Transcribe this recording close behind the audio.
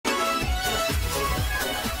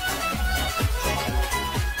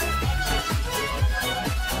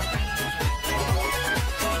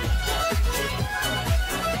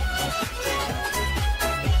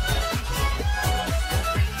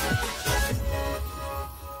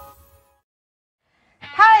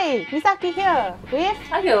Hey, Misaki here with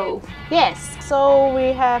Hello. Yes, so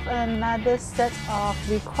we have another set of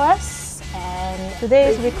requests and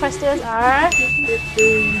today's requesters are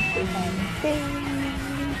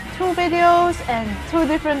two videos and two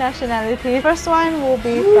different nationalities. First one will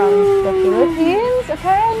be from the Philippines,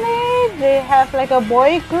 apparently. They have like a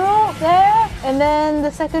boy group there. And then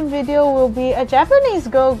the second video will be a Japanese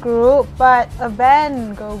girl group, but a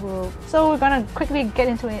band girl group. So we're gonna quickly get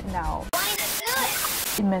into it now.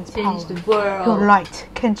 Immense power. Change the world. Your light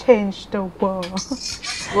can change the world.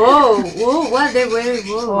 Whoa, whoa, what they're wearing?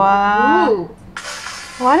 Whoa. Wow.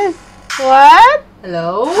 Whoa. What?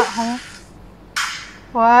 Hello?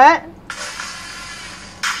 What?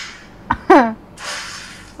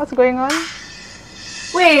 What's going on?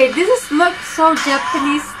 Wait, this looks so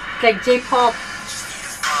Japanese, like J-pop.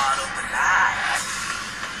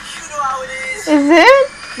 Is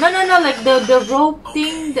it? No, like the rope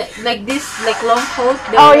thing, like this, like long coat.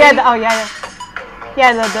 Oh yeah, that one. Yeah.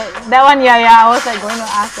 I was like going to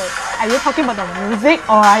ask, like, are you talking about the music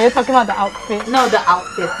or are you talking about the outfit? No, the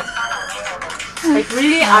outfit. Like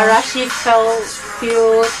really Arashi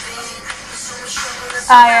feel.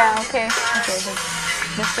 Ah yeah, okay.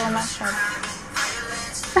 There's so much fun.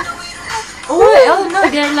 Oh no,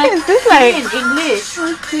 they're like Is this like in English.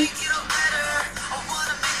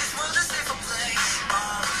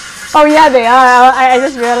 Oh yeah, they are. I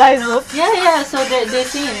just realized. Oops. Yeah. So they're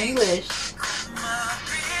singing in English.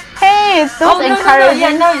 Hey, it's those encouraging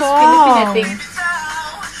Yeah, now it's Philippine, I think.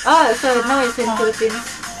 songs. Oh, so now it's in Philippines.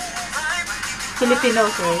 Filipino,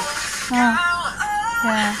 sorry. Yeah.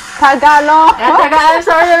 Tagalog. I'm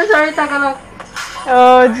sorry, Tagalog.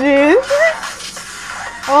 Oh jeez.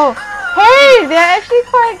 Oh, hey, they're actually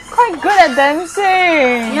quite good at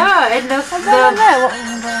dancing. Yeah, and the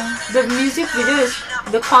the music video is,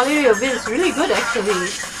 the quality of it is really good actually.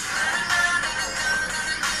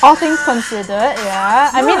 all things considered, yeah.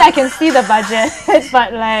 I mean, I can see the budget,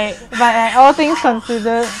 but like all things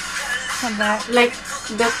considered, not bad. Like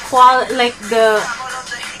the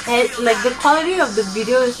quality of the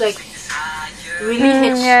video is like really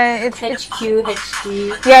HQ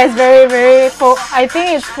HD. Yeah, it's very I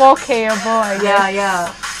think it's 4K-able, I guess.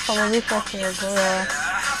 Yeah. Probably 4K-able, yeah.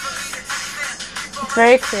 It's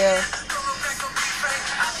very clear.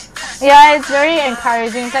 Yeah, it's very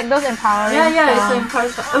encouraging. It's like those empowering Yeah, it's songs.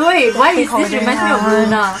 encouraging. Oh, wait, why is this reminds me of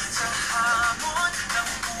Luna?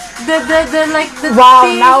 The Wow,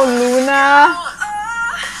 thing. now Luna.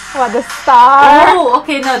 What, the star? Oh,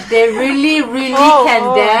 okay, no, they really can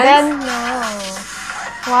dance. Then no.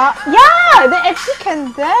 Wow. Yeah, they actually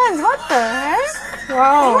can dance. What the heck?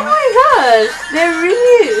 Wow. Oh my gosh, they're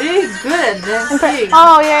really good at dancing.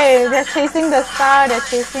 Oh yeah, they're chasing the star. They're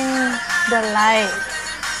chasing the light.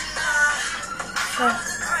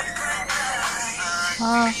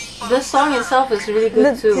 Wow. The song itself is really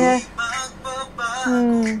good too. Yeah.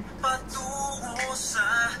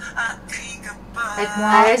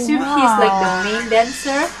 I assume he's like the main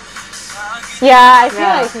dancer. Yeah, I feel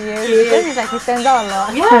like he is. Because he's like, he stands out a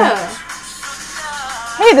lot. Yeah.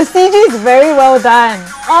 Hey, the CG is very well done.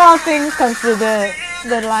 All things considered.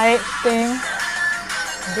 The light thing.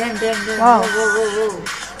 Damn. Wow. Whoa.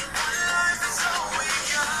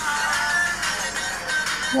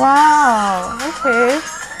 Wow, okay.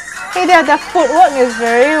 Hey, their footwork is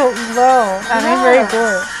very well. I mean, very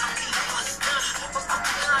good.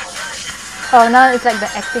 Oh, now it's like the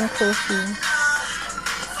acting crew scene.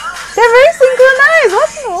 They're very synchronized.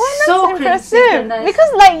 That's So impressive. synchronized.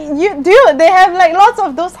 Because like they have like lots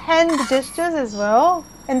of those hand gestures as well,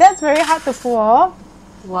 and that's very hard to pull off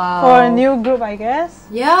Wow. for a new group, I guess.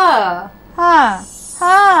 Yeah.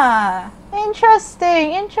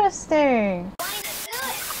 Interesting.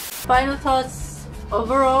 Final thoughts.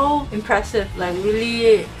 Overall, impressive. Like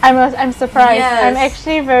really. I'm surprised. Yes. I'm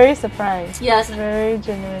actually very surprised. Yes. Very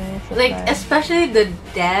genuinely surprised. Like especially the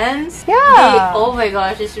dance. Yeah. Oh my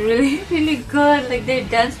gosh, it's really good. Like they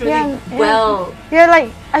dance really well. Yeah,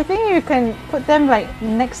 like I think you can put them like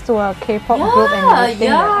next to a K-pop group and you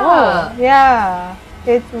think like, oh, yeah.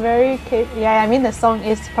 It's very I mean the song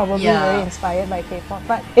is probably very inspired by K-pop,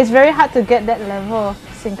 but it's very hard to get that level of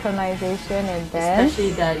synchronization and dance.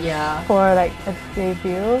 Especially that, for like a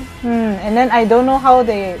debut. And then I don't know how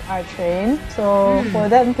they are trained, so for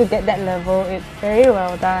them to get that level, it's very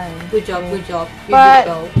well done. Good job. But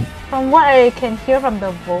from what I can hear from the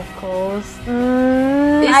vocals,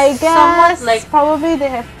 I guess somewhat like probably they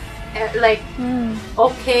have like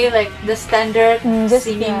okay, like the standard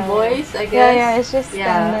singing voice, I guess. Yeah, it's just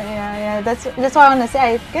standard. Yeah. That's what I want to say.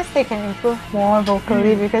 I guess they can improve more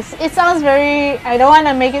vocally because it sounds very. I don't want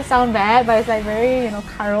to make it sound bad, but it's like very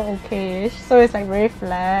karaoke-ish. So it's like very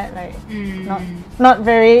flat, like not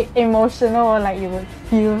very emotional, or like you would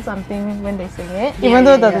feel something when they sing it. Even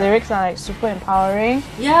though the lyrics are like super empowering.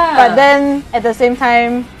 Yeah. But then at the same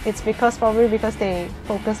time, it's probably because they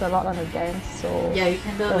focus a lot on the dance. So yeah, you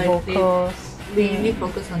can tell the like vocals. They really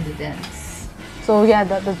focus on the dance. So yeah,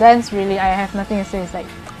 the dance really, I have nothing to say. It's like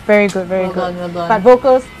very good, very good. Well done. But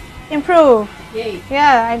vocals improve. Yay.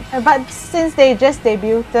 Yeah, but since they just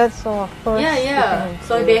debuted, so of course. Yeah.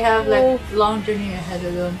 So they have like long journey ahead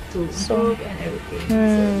of them to improve and everything. So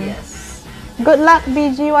yes. Good luck,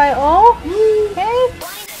 BGYO. Okay.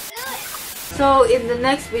 So in the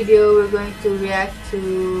next video, we're going to react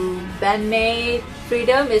to BAND-MAID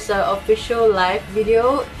Freedom. Is an official live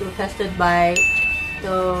video requested by.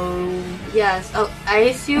 So yes, I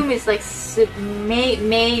assume it's like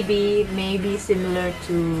maybe similar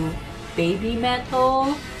to baby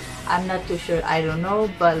metal. I'm not too sure. I don't know,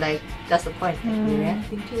 but like that's the point. Like, we're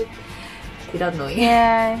reacting to it without knowing.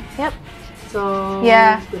 Yeah. Yep. So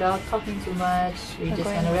without talking too much, we're just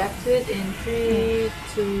gonna react to it in 3,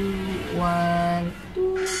 2, 1,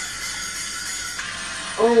 2.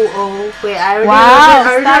 Oh, wait, I already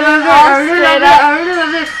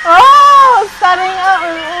love it. Oh, starting up.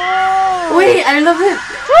 Oh. Wait, I love it.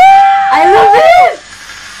 I love it.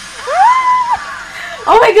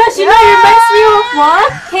 Oh my gosh, you know, it reminds me of what?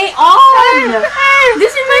 K-On!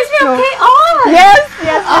 This reminds me of K-On! Yes!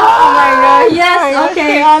 Oh my gosh. Yes,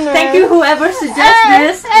 okay. Thank you whoever suggests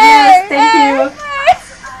this. Yes, thank you.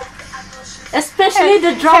 Especially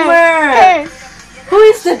the drummer. Who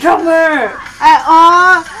is the drummer?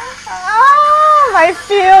 My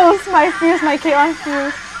feels, my K-On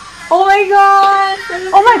feels. Oh my gosh.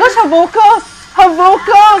 Oh my gosh, her vocals.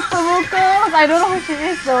 I don't know who she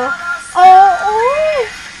is though. Oh.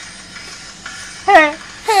 Hey.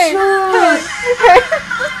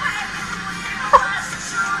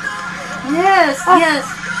 Yes.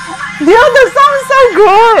 Dude, the song is so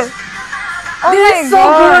good. This is so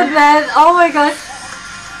good, man. Oh my gosh.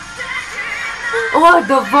 Oh,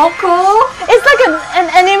 the vocal. It's like an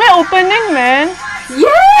anime opening, man.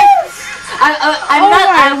 Yes.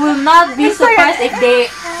 I will not be surprised if they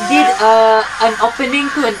did an opening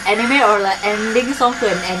to an anime or like ending song to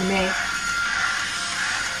an anime.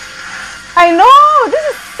 I know, this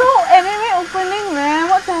is so anime opening, man.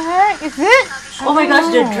 What the heck is it? Oh my gosh,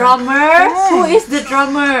 the drummer. Yes. Who is the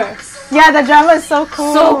drummer? Yeah, the drummer is so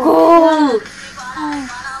cool. So cool.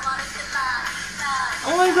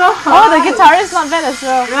 Oh my god. Oh, the guitar is not bad as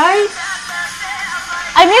well. Right?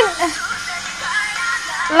 I mean,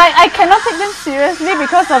 like I cannot take them seriously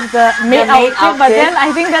because of the maid outfit, but then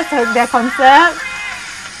I think that's their concept.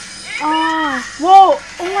 Oh, whoa!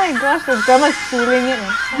 Oh my gosh, the drummer is feeling it.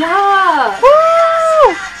 Yeah. Woo!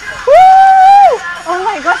 Oh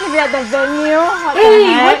my gosh, if you're at the venue,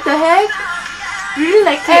 what the heck? Really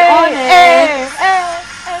like K-On.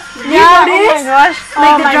 Yeah, oh my gosh.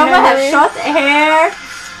 Like the drummer has short hair,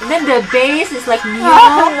 and then the bass is like neon.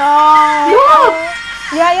 Oh no! Look!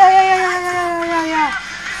 Yeah.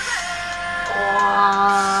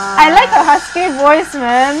 Wow. I like her husky voice,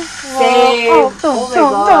 man. Same. Oh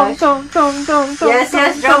my gosh. Yes,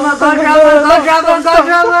 drummer, go.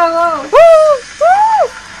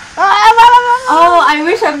 Oh, I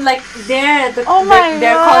wish I'm like there at their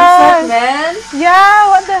concert, man. Yeah,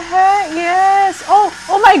 what the heck? Yes. Oh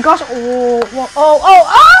my gosh. Oh.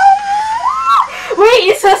 Wait,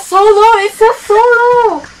 it's a solo. It's a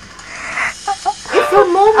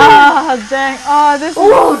moment. Oh dang. Oh, this is so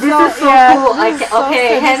cool.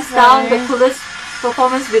 Okay, hands down the coolest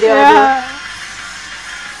performance video ever.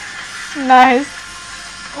 Nice.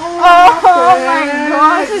 Oh my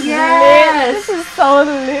gosh, this is lit. This is so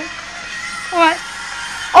lit. What?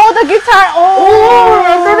 Oh, the guitar. Oh,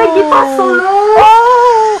 and then the guitar solo.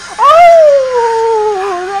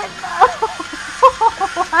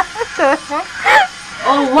 What the heck?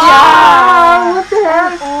 Oh wow! Yeah. What the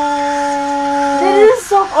heck? This is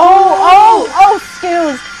so cool.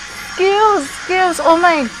 Skills. Oh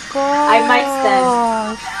my god. I might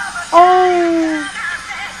stand.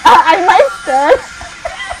 I might stand.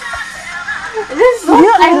 This is so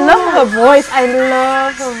cool. I love her voice.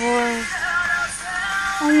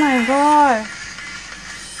 Oh my god.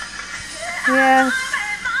 Yes.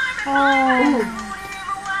 Oh.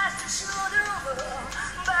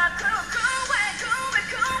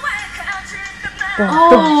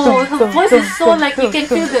 Her voice is so like you can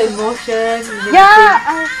feel the emotion.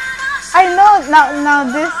 Yeah, I know. Now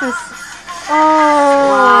this is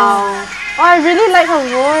Wow. Oh, I really like her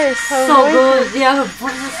voice. Her So voice good. is- Yeah, her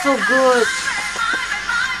voice is so good.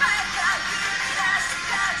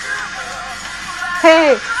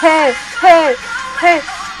 Hey, hey, hey, hey.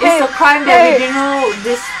 It's a crime that we didn't know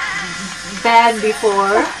this band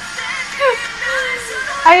before.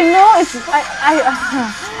 I know it's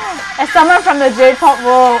as someone from the J-pop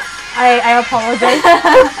world, I apologize.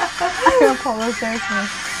 I apologize, man.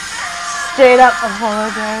 Straight up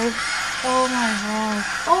apologize. Oh my gosh.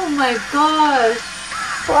 Oh my gosh.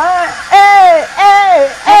 What? Hey,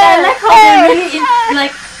 hey, And I hey, like how hey, they really hey.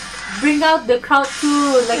 like bring out the crowd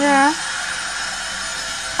too. Like Yeah.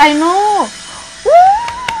 I know.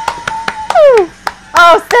 Woo!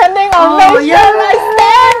 Oh, standing ovation! yeah. I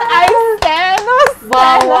stand!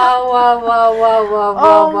 wow, wow, wow, wow, wow, wow,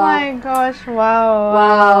 Oh wow. my gosh! Wow!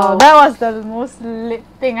 Wow. That was the most lit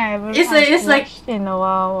thing I ever. It's like watched in a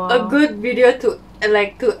while. Wow. a good video to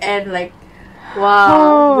end like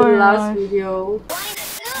wow, Oh the my last gosh. video.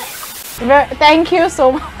 Thank you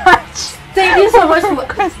so much. Thank you so much to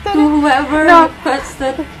Requested it. whoever No.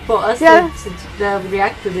 requested for us Yeah. to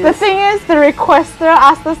react to The this. thing is, the requester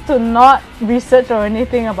asked us to not research or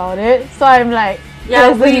anything about it, so I'm like,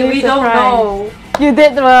 Yeah, pleasantly we don't surprised. know. You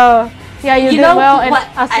did well. Yeah, you did know well in what?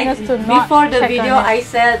 asking us to not before the check video, on it. I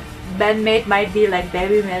said BAND-MAID might be like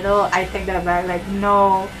baby metal. I take that back. Like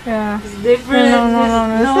no, Yeah. it's different.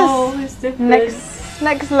 No. It's different.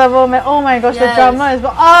 Next level, man. Oh my gosh, the Yes. drummer is. Oh,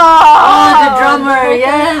 the drummer, okay.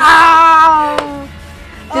 yes. Ow.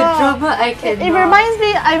 The Oh. drummer, I can. It reminds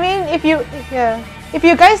me. I mean, if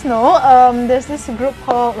you guys know, there's this group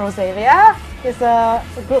called Rosalia. It's a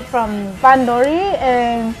group from Bandori,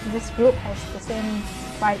 and this group has the same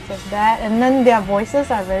vibes as that. And then their voices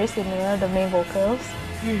are very similar, the main vocals.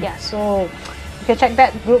 Yeah, so you can check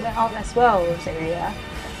that group out as well, Rosalia.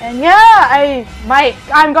 And yeah,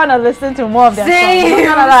 I'm gonna listen to more of their songs.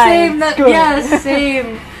 Not gonna lie, same. it's good. Yes,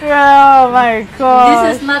 same. Oh my god.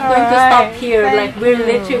 This is not going to stop here. Like we're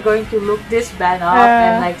literally going to look this band up Yeah.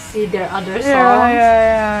 and like see their other songs.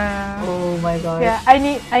 Yeah. Oh my gosh. Yeah,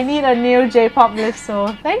 I need a new J-pop list, so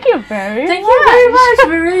thank you very Thank much. you very much.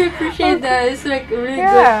 We really appreciate that. It's like a really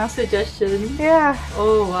Yeah. good suggestion. Yeah.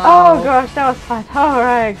 Oh wow. Oh gosh, that was fun.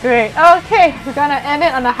 Alright, great. Okay, we're gonna end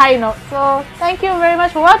it on a high note. So thank you very much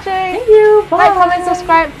for watching. Thank you. Bye. Like, comment,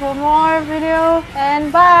 subscribe for more videos, and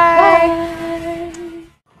bye. Bye.